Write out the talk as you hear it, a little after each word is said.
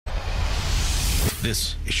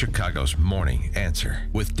This is Chicago's Morning Answer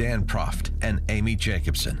with Dan Proft and Amy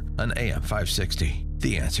Jacobson on AM 560.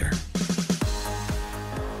 The Answer.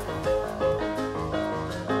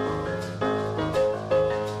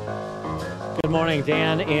 Good morning,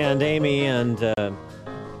 Dan and Amy and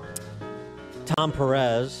Tom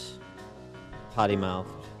Perez,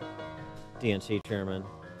 potty-mouthed DNC chairman,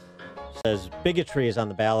 says bigotry is on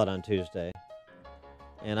the ballot on Tuesday.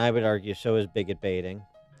 And I would argue so is bigot baiting.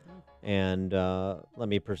 And let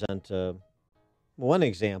me present one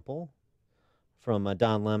example from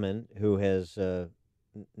Don Lemon, who has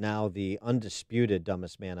now the undisputed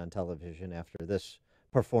dumbest man on television after this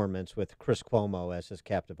performance with Chris Cuomo as his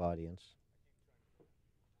captive audience.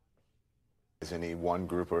 Any one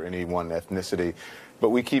group or any one ethnicity, but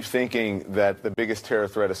we keep thinking that the biggest terror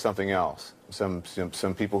threat is something else. Some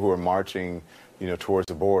people who are marching, towards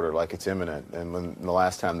the border like it's imminent. And when the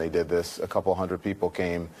last time they did this, a couple hundred people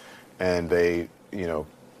came, and they,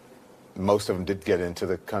 most of them did get into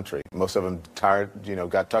the country. Most of them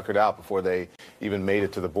got tuckered out before they even made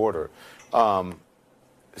it to the border.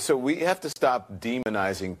 So we have to stop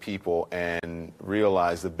demonizing people and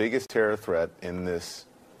realize the biggest terror threat in this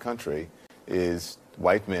country is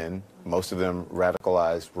white men, most of them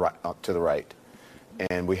radicalized to the right.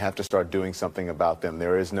 And we have to start doing something about them.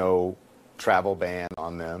 There is no travel ban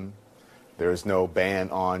on them. There is no ban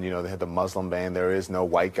on, they had the Muslim ban. There is no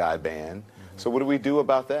white guy ban. So what do we do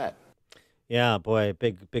about that? Yeah, boy,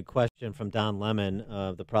 big question from Don Lemon,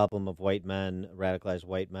 the problem of white men, radicalized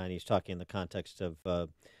white men. He's talking in the context of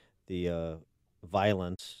the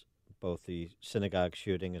violence, both the synagogue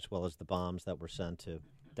shooting as well as the bombs that were sent to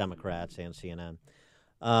Democrats and CNN.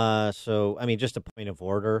 Just a point of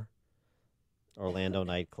order, Orlando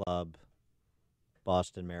nightclub,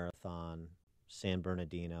 Boston Marathon, San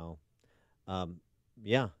Bernardino.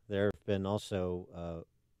 There have been also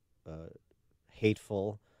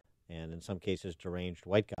hateful and in some cases deranged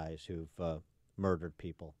white guys who've murdered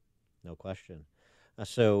people, no question.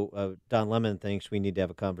 Don Lemon thinks we need to have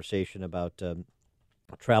a conversation about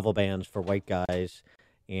travel bans for white guys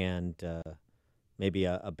and maybe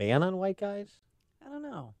a ban on white guys? I don't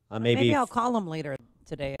know. Maybe I'll call him later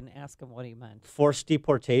today and ask him what he meant. Forced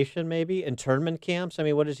deportation, maybe? Internment camps?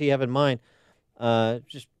 What does he have in mind?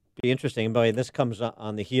 Just be interesting. By the way, this comes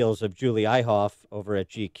on the heels of Julie Eihoff over at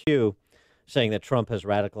GQ saying that Trump has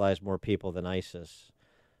radicalized more people than ISIS.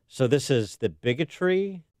 So this is the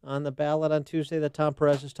bigotry on the ballot on Tuesday that Tom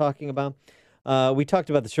Perez is talking about. We talked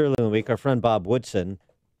about this earlier in the week. Our friend Bob Woodson,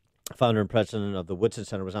 founder and president of the Woodson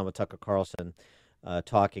Center, was on with Tucker Carlson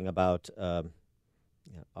talking about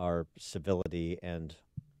our civility and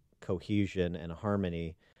cohesion and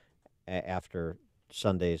harmony after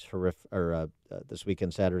Sunday's this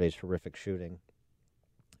weekend, Saturday's horrific shooting.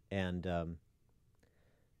 And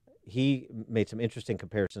he made some interesting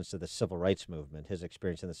comparisons to the civil rights movement, his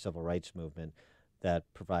experience in the civil rights movement that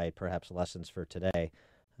provide perhaps lessons for today.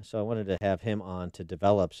 So I wanted to have him on to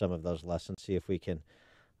develop some of those lessons, see if we can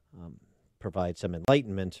provide some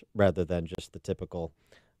enlightenment rather than just the typical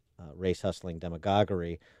race-hustling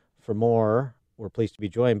demagoguery. For more, we're pleased to be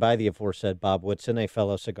joined by the aforesaid Bob Woodson, a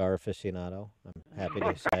fellow cigar aficionado, I'm happy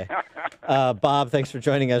to say. Bob, thanks for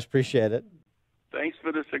joining us. Appreciate it. Thanks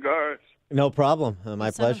for the cigars. No problem. My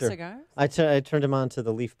pleasure. Cigars? I turned him on to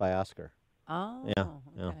the Leaf by Oscar. Oh, Yeah,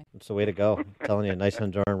 okay. it's the way to go. I'm telling you, a nice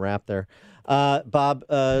enduring wrap there. Bob,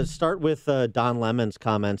 start with Don Lemon's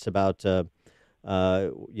comments about, we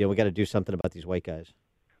got to do something about these white guys.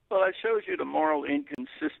 Well, it shows you the moral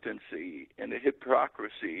inconsistency and the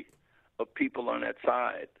hypocrisy of people on that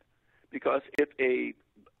side. Because if a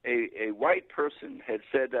white person had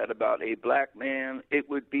said that about a black man, it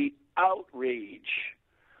would be outrage.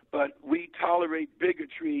 But we tolerate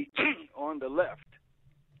bigotry on the left,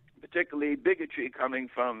 particularly bigotry coming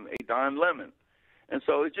from a Don Lemon. And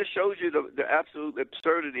so it just shows you the absolute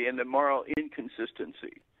absurdity and the moral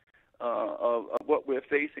inconsistency of what we're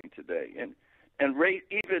facing today. And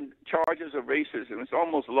even charges of racism, it's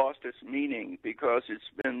almost lost its meaning because it's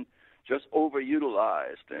been just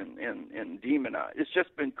overutilized and demonized. It's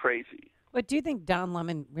just been crazy. But do you think Don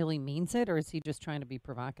Lemon really means it, or is he just trying to be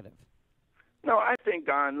provocative? No, I think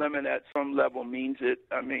Don Lemon at some level means it.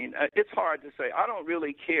 It's hard to say. I don't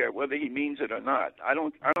really care whether he means it or not. I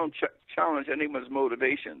don't challenge anyone's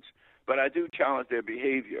motivations, but I do challenge their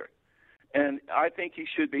behavior. And I think he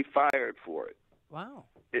should be fired for it. Wow.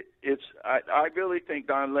 I really think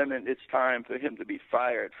Don Lemon, it's time for him to be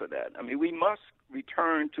fired for that. We must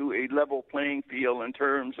return to a level playing field in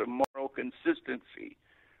terms of moral consistency,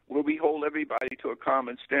 where we hold everybody to a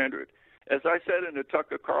common standard. As I said in the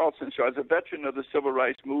Tucker Carlson show, as a veteran of the civil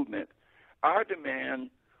rights movement, our demand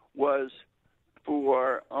was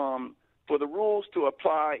for the rules to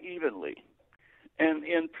apply evenly. And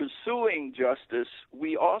in pursuing justice,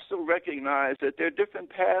 we also recognize that there are different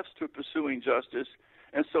paths to pursuing justice.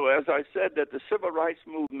 And so, as I said, that the civil rights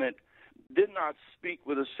movement did not speak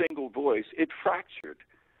with a single voice. It fractured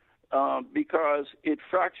because it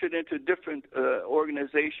fractured into different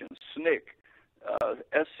organizations, SNCC,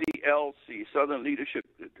 SCLC, Southern Leadership,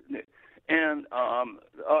 and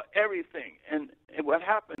everything. And what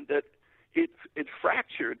happened that it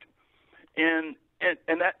fractured,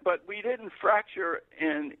 but we didn't fracture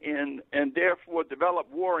and therefore develop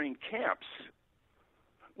warring camps.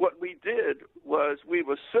 What we did was we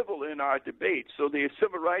were civil in our debate. So the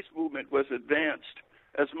civil rights movement was advanced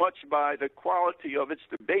as much by the quality of its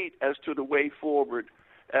debate as to the way forward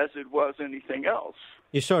as it was anything else.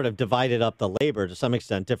 You sort of divided up the labor to some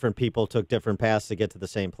extent. Different people took different paths to get to the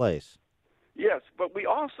same place. Yes, but we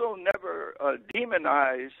also never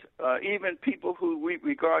demonized even people who we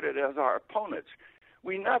regarded as our opponents.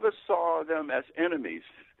 We never saw them as enemies.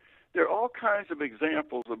 There are all kinds of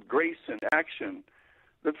examples of grace in action.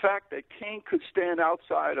 The fact that King could stand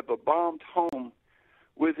outside of a bombed home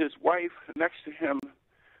with his wife next to him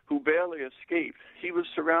who barely escaped. He was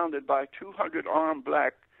surrounded by 200 armed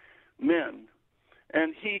black men,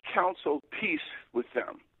 and he counseled peace with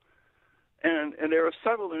them. And there are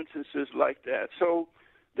several instances like that. So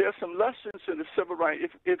there are some lessons in the civil rights.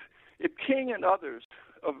 If King and others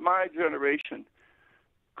of my generation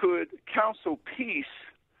could counsel peace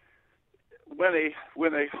when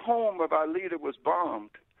a home of our leader was bombed,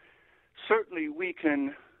 certainly we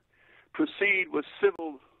can proceed with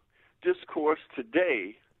civil discourse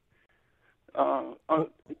today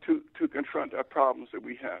to confront our problems that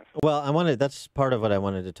we have. Well, that's part of what I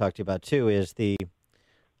wanted to talk to you about too, is the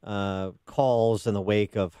calls in the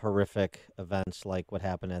wake of horrific events like what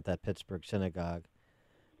happened at that Pittsburgh synagogue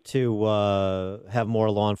to have more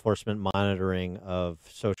law enforcement monitoring of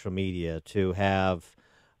social media, to have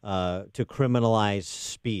to criminalize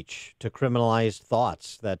speech, to criminalize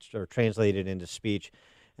thoughts that are translated into speech.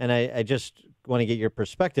 And I just want to get your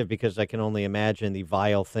perspective, because I can only imagine the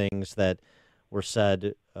vile things that were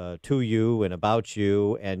said to you and about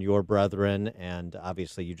you and your brethren. And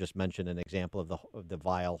obviously you just mentioned an example of the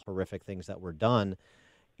vile, horrific things that were done.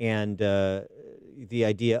 And the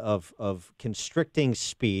idea of constricting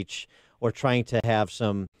speech or trying to have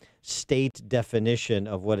some state definition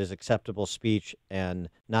of what is acceptable speech and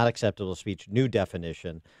not acceptable speech, new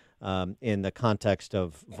definition in the context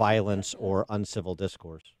of violence or uncivil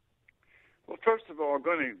discourse? Well, first of all, I'm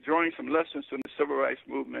going to join some lessons from the civil rights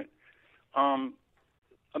movement.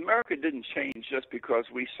 America didn't change just because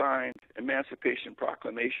we signed Emancipation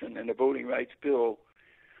Proclamation and the Voting Rights Bill.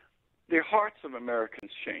 The hearts of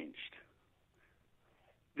Americans changed.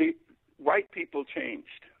 The white people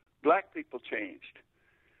changed. Black people changed.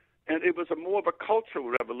 And it was more of a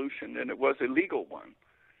cultural revolution than it was a legal one.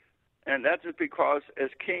 And that's just because, as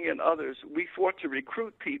King and others, we fought to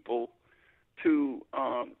recruit people to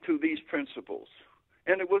these principles.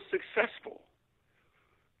 And it was successful.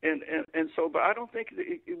 And so, but I don't think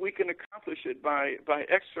we can accomplish it by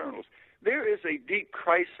externals. There is a deep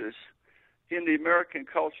crisis in the American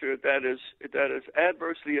culture that is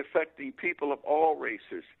adversely affecting people of all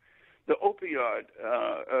races. The opioid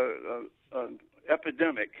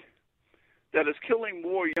epidemic that is killing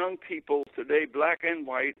more young people today, black and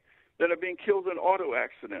white, that are being killed in auto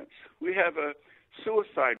accidents. We have a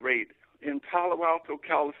suicide rate in Palo Alto,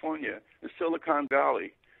 California, the Silicon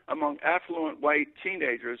Valley, among affluent white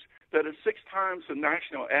teenagers that is 6 times the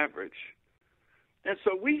national average. And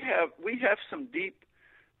so we have some deep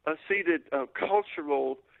seated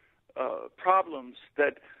cultural problems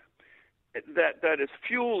that is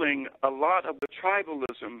fueling a lot of the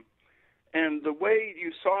tribalism. And the way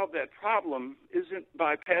you solve that problem isn't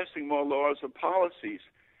by passing more laws or policies.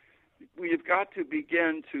 We've got to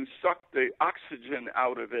begin to suck the oxygen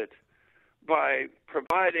out of it by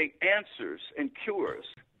providing answers and cures.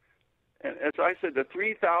 And as I said, the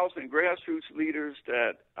 3,000 grassroots leaders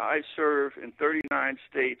that I serve in 39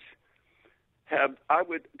 states have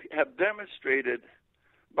demonstrated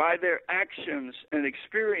by their actions and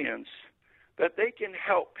experience that they can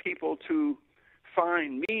help people to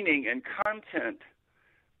find meaning and content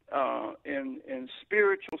and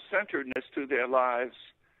spiritual centeredness to their lives.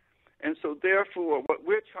 And so therefore, what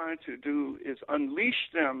we're trying to do is unleash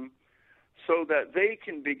them so that they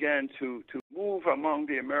can begin to move among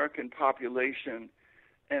the American population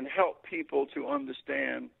and help people to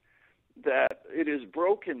understand that it is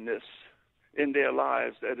brokenness in their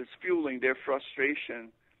lives that is fueling their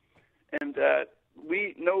frustration, and that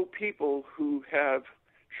we know people who have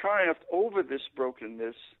triumphed over this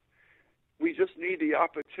brokenness we just need the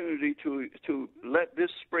opportunity to let this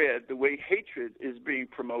spread the way hatred is being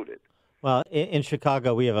promoted. Well, in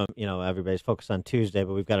Chicago, we have everybody's focused on Tuesday,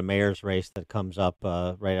 but we've got a mayor's race that comes up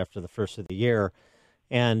right after the first of the year.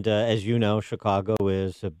 And as you know, Chicago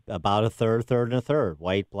is about a third and a third,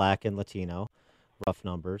 white, black, and Latino, rough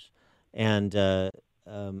numbers. And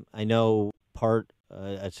I know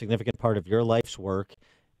a significant part of your life's work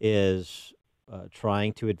is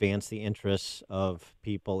trying to advance the interests of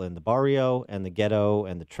people in the barrio and the ghetto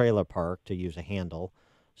and the trailer park, to use a handle.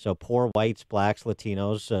 So poor whites, blacks,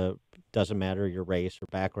 Latinos, doesn't matter your race or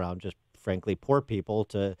background, just frankly poor people,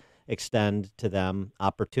 to extend to them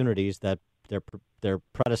opportunities that their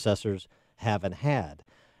predecessors haven't had.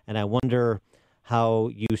 And I wonder how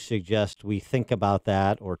you suggest we think about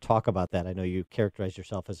that or talk about that. I know you characterize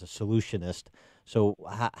yourself as a solutionist. So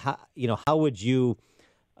how would you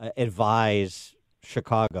advise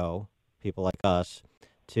Chicago, people like us,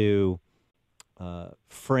 to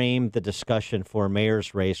frame the discussion for a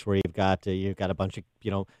mayor's race where you've got a bunch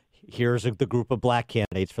of, here's the group of black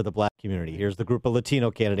candidates for the black community. Here's the group of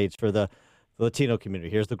Latino candidates for the Latino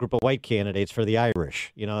community. Here's the group of white candidates for the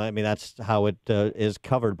Irish. That's how it is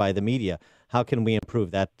covered by the media. How can we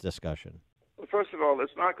improve that discussion? Well, first of all,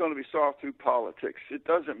 it's not going to be solved through politics. It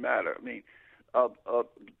doesn't matter. I mean,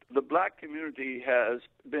 the black community has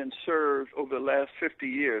been served over the last 50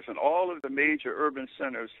 years. In all of the major urban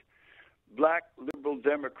centers, black liberal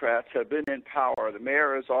Democrats have been in power. The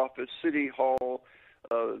mayor's office, city hall,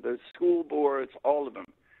 the school boards, all of them.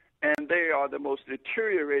 And they are the most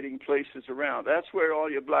deteriorating places around. That's where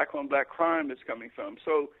all your black-on-black crime is coming from.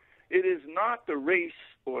 So it is not the race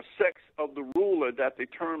or sex of the ruler that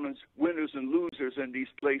determines winners and losers in these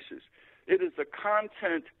places. It is the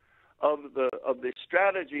content of the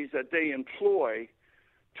strategies that they employ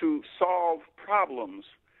to solve problems.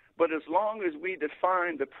 But as long as we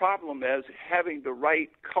define the problem as having the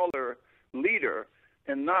right color leader,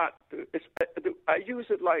 and not, I use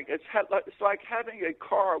it like it's like having a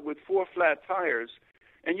car with 4 flat tires,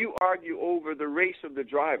 and you argue over the race of the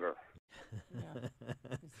driver. Yeah.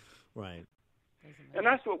 Right. And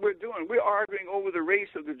that's what we're doing. We're arguing over the race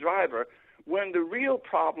of the driver when the real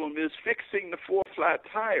problem is fixing the 4 flat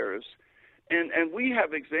tires. And we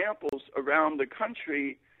have examples around the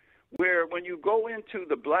country where when you go into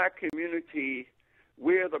the black community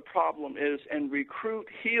where the problem is and recruit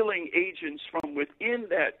healing agents from within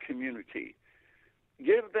that community,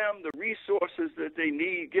 give them the resources that they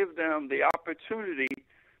need, give them the opportunity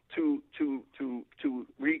to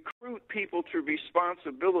recruit people to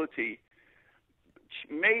responsibility,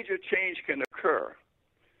 major change can occur.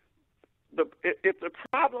 If the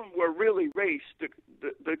problem were really race,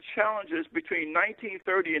 the challenges between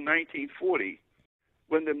 1930 and 1940,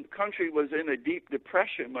 when the country was in a deep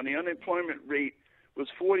depression, when the unemployment rate was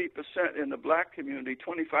 40% in the black community,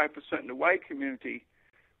 25% in the white community,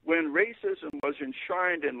 when racism was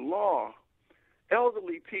enshrined in law,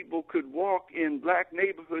 elderly people could walk in black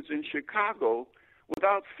neighborhoods in Chicago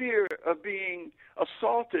without fear of being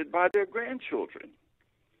assaulted by their grandchildren.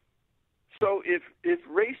 So if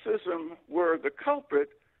racism were the culprit,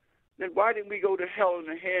 then why didn't we go to hell in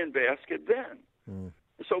a handbasket then? Mm.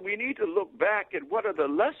 So we need to look back at what are the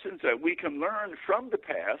lessons that we can learn from the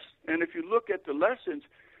past. And if you look at the lessons,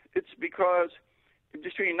 it's because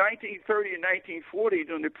between 1930 and 1940,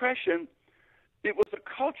 during the Depression, it was a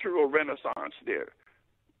cultural renaissance there.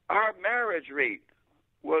 Our marriage rate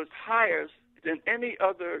was higher than any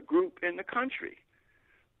other group in the country.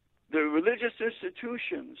 The religious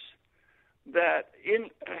institutions that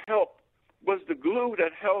was the glue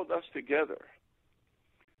that held us together.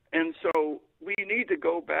 And so we need to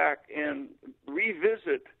go back and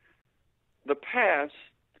revisit the past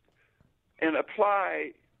and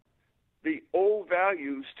apply the old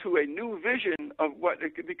values to a new vision of what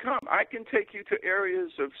it could become. I can take you to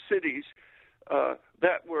areas of cities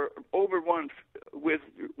that were overrun with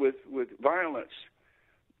violence,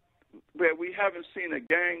 where we haven't seen a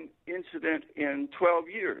gang incident in 12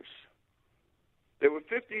 years. There were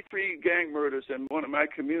 53 gang murders in one of my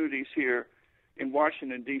communities here in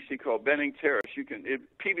Washington, D.C., called Benning Terrace.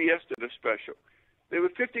 PBS did a special. There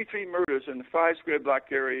were 53 murders in the 5 square block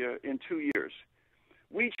area in 2 years.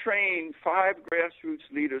 We trained 5 grassroots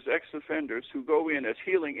leaders, ex-offenders, who go in as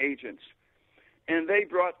healing agents, and they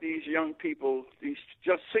brought these young people,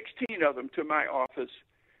 just 16 of them, to my office,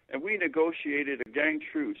 and we negotiated a gang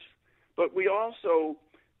truce. But we also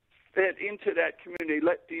fed into that community,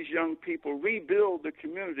 let these young people rebuild the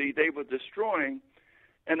community they were destroying.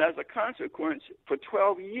 And as a consequence, for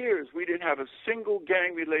 12 years, we didn't have a single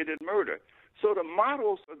gang-related murder. So the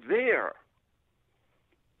models are there.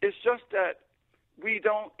 It's just that we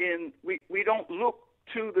don't look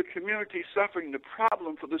to the community suffering the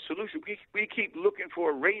problem for the solution. We keep looking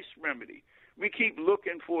for a race remedy. We keep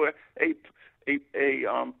looking for a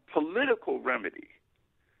political remedy.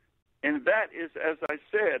 And that is, as I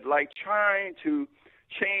said, like trying to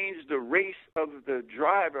change the race of the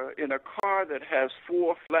driver in a car that has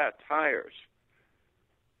 4 flat tires.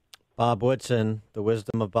 Bob Woodson, the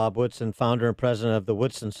wisdom of Bob Woodson, founder and president of the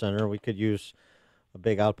Woodson Center. We could use a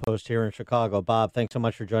big outpost here in Chicago. Bob, thanks so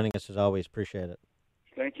much for joining us as always. Appreciate it.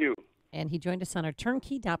 Thank you. And he joined us on our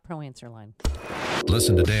turnkey.pro answer line.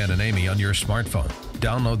 Listen to Dan and Amy on your smartphone.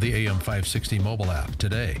 Download the AM560 mobile app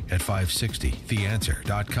today at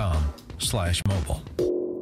 560theanswer.com/mobile.